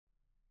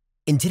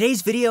In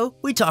today's video,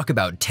 we talk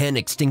about 10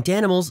 extinct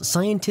animals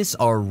scientists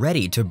are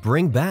ready to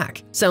bring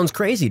back. Sounds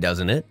crazy,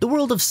 doesn't it? The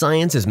world of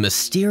science is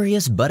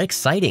mysterious but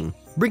exciting.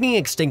 Bringing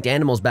extinct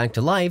animals back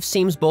to life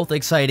seems both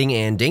exciting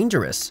and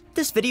dangerous.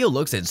 This video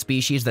looks at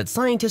species that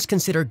scientists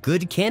consider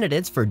good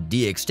candidates for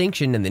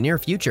de-extinction in the near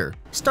future.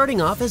 Starting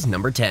off as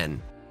number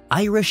 10.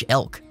 Irish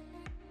elk.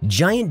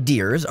 Giant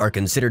deers are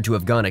considered to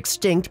have gone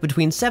extinct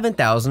between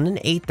 7,000 and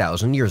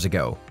 8,000 years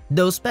ago.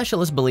 Though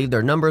specialists believe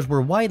their numbers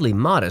were widely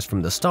modest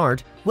from the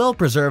start,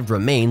 well-preserved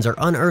remains are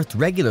unearthed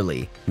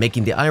regularly,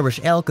 making the Irish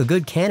elk a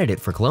good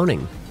candidate for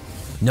cloning.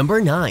 Number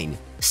 9.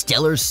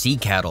 Stellar sea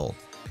cattle.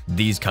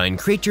 These kind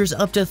creatures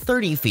up to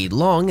 30 feet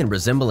long and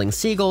resembling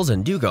seagulls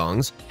and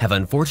dugongs have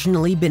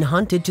unfortunately been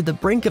hunted to the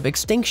brink of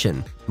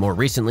extinction. More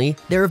recently,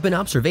 there have been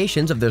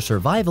observations of their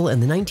survival in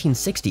the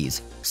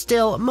 1960s.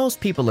 Still, most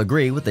people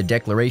agree with the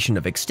declaration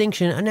of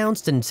extinction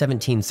announced in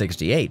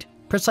 1768,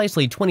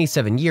 precisely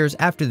 27 years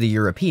after the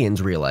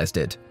Europeans realized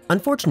it.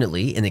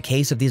 Unfortunately, in the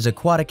case of these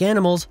aquatic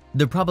animals,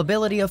 the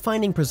probability of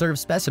finding preserved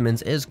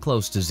specimens is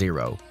close to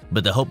zero.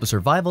 But the hope of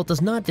survival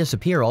does not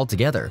disappear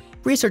altogether.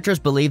 Researchers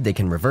believe they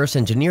can reverse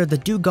engineer the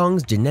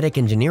dugong's genetic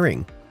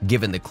engineering,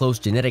 given the close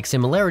genetic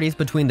similarities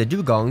between the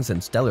dugongs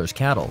and Stellar's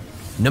cattle.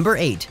 Number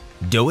 8.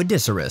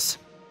 Dooditaris.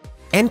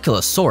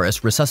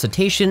 Ankylosaurus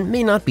resuscitation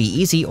may not be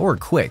easy or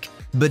quick,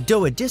 but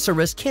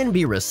Dooditaris can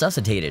be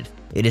resuscitated.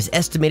 It is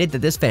estimated that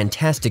this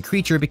fantastic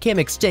creature became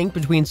extinct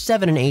between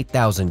 7,000 and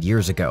 8,000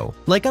 years ago.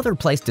 Like other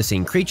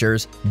Pleistocene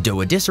creatures,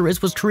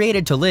 Dooditaris was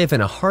created to live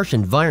in a harsh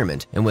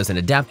environment and was an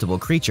adaptable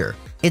creature.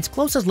 Its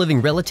closest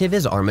living relative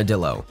is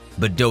armadillo,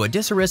 but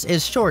Dooditaris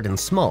is short and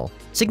small,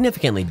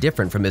 significantly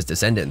different from his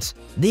descendants.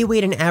 They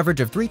weighed an average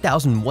of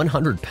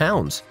 3,100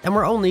 pounds and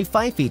were only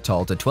 5 feet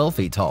tall to 12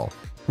 feet tall.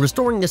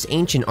 Restoring this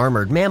ancient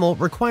armored mammal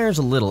requires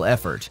a little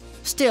effort.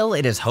 Still,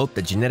 it is hoped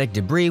that genetic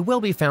debris will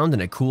be found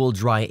in a cool,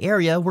 dry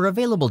area where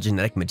available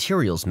genetic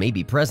materials may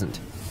be present.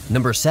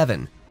 Number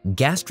 7.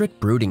 Gastric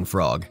brooding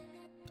frog.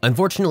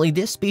 Unfortunately,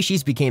 this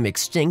species became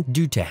extinct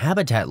due to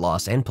habitat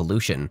loss and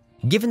pollution.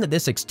 Given that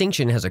this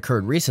extinction has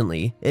occurred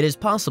recently, it is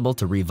possible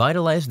to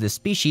revitalize this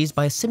species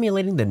by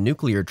simulating the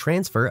nuclear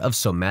transfer of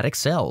somatic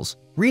cells.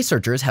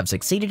 Researchers have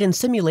succeeded in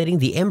simulating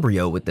the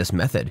embryo with this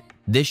method.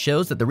 This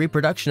shows that the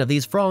reproduction of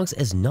these frogs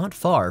is not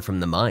far from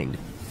the mind.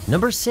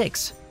 Number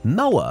 6.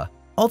 Moa.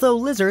 Although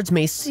lizards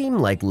may seem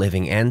like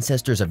living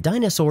ancestors of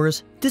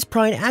dinosaurs, this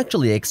pride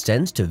actually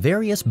extends to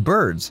various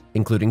birds,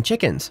 including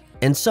chickens.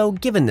 And so,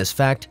 given this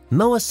fact,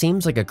 Moa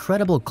seems like a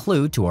credible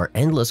clue to our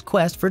endless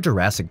quest for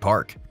Jurassic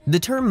Park. The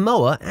term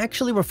Moa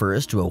actually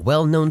refers to a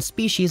well-known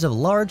species of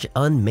large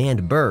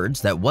unmanned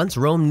birds that once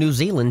roamed New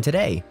Zealand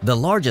today. The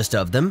largest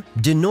of them,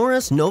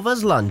 Dinornis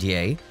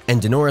novazelandiae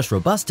and Dinornis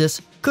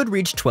robustus, could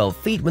reach 12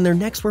 feet when their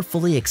necks were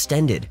fully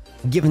extended.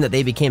 Given that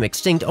they became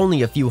extinct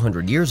only a few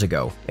hundred years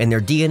ago, and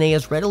their DNA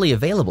is readily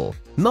available,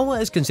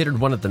 Moa is considered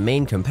one of the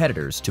main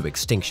competitors to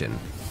extinction.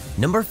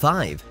 Number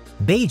 5.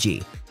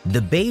 Baiji. The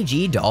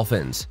Baiji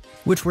dolphins,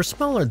 which were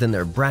smaller than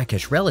their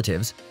brackish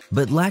relatives,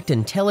 but lacked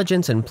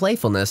intelligence and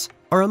playfulness,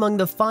 are among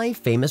the 5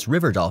 famous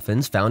river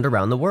dolphins found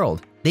around the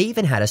world. They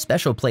even had a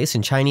special place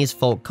in Chinese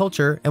folk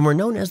culture and were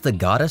known as the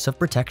goddess of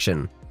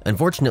protection.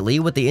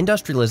 Unfortunately, with the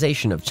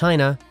industrialization of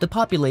China, the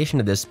population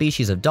of this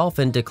species of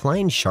dolphin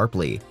declined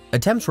sharply.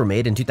 Attempts were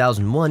made in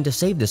 2001 to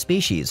save the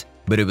species,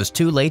 but it was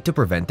too late to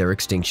prevent their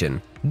extinction.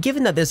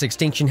 Given that this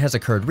extinction has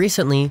occurred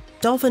recently,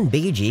 dolphin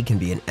Baiji can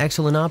be an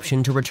excellent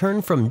option to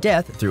return from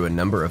death through a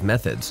number of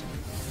methods.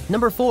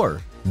 Number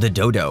 4. The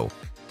Dodo.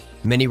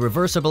 Many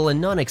reversible and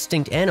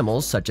non-extinct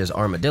animals, such as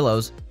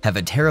armadillos, have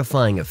a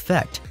terrifying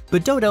effect,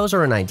 but dodos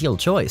are an ideal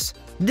choice.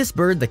 This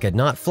bird that could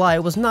not fly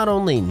was not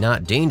only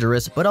not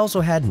dangerous, but also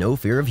had no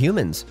fear of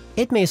humans.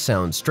 It may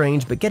sound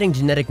strange, but getting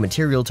genetic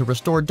material to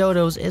restore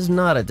dodos is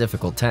not a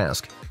difficult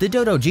task. The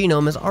dodo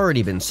genome has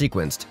already been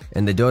sequenced,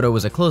 and the dodo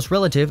is a close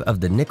relative of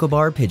the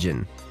Nicobar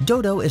pigeon.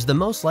 Dodo is the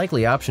most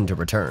likely option to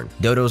return.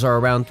 Dodos are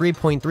around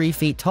 3.3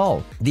 feet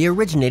tall. They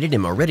originated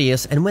in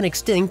Mauritius and went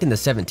extinct in the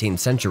 17th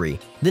century.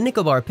 The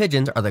Nicobar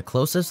pigeons are the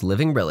closest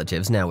living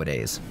relatives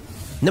nowadays.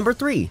 Number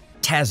 3.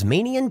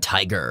 Tasmanian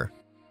Tiger.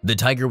 The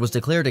tiger was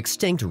declared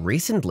extinct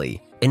recently.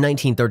 In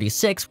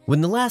 1936, when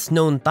the last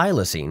known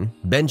thylacine,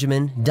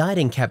 Benjamin, died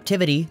in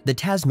captivity, the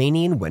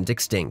Tasmanian went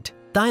extinct.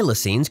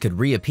 Thylacines could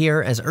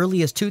reappear as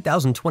early as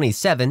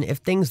 2027 if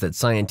things that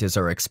scientists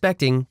are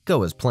expecting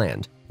go as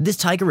planned. This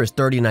tiger is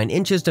 39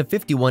 inches to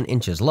 51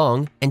 inches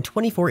long and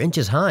 24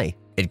 inches high.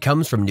 It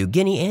comes from New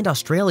Guinea and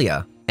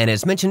Australia. And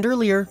as mentioned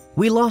earlier,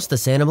 we lost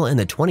this animal in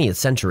the 20th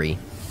century.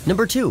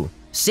 Number 2.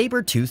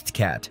 Sabertoothed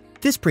cat.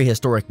 This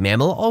prehistoric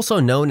mammal,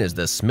 also known as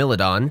the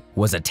Smilodon,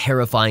 was a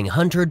terrifying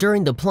hunter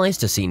during the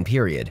Pleistocene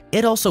period.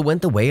 It also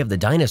went the way of the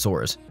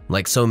dinosaurs.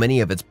 Like so many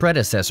of its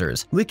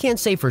predecessors, we can't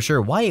say for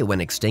sure why it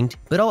went extinct,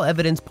 but all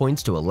evidence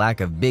points to a lack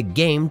of big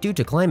game due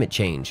to climate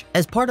change.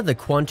 As part of the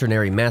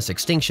Quaternary mass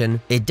extinction,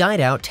 it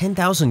died out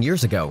 10,000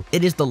 years ago.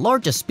 It is the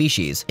largest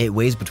species. It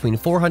weighs between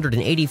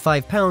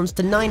 485 pounds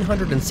to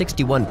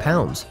 961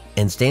 pounds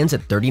and stands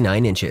at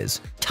 39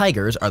 inches.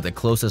 Tigers are the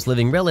closest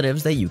living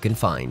relatives that you can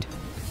find.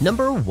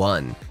 Number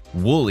 1.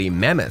 Woolly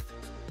Mammoth.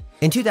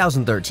 In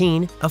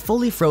 2013, a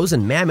fully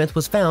frozen mammoth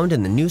was found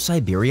in the New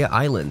Siberia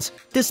Islands.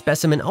 This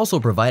specimen also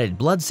provided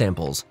blood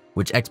samples,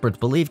 which experts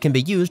believe can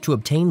be used to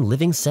obtain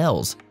living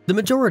cells. The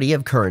majority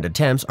of current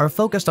attempts are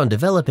focused on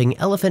developing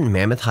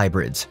elephant-mammoth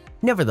hybrids.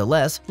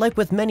 Nevertheless, like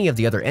with many of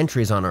the other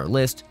entries on our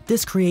list,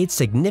 this creates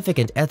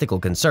significant ethical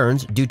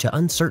concerns due to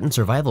uncertain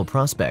survival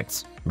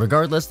prospects.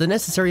 Regardless, the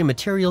necessary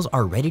materials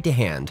are ready to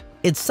hand.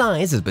 Its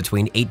size is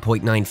between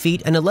 8.9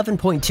 feet and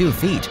 11.2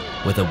 feet,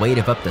 with a weight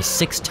of up to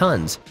 6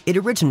 tons. It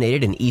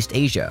originated in East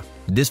Asia.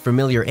 This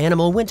familiar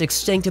animal went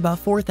extinct about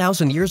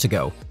 4,000 years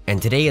ago,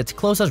 and today its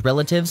closest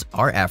relatives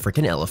are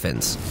African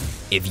elephants.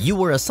 If you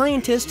were a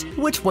scientist,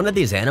 which one of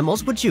these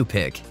animals would you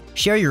pick?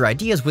 Share your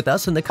ideas with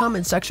us in the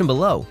comment section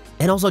below.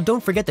 And also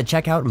don't forget to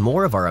check out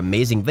more of our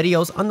amazing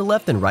videos on the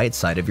left and right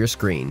side of your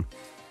screen.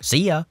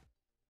 See ya!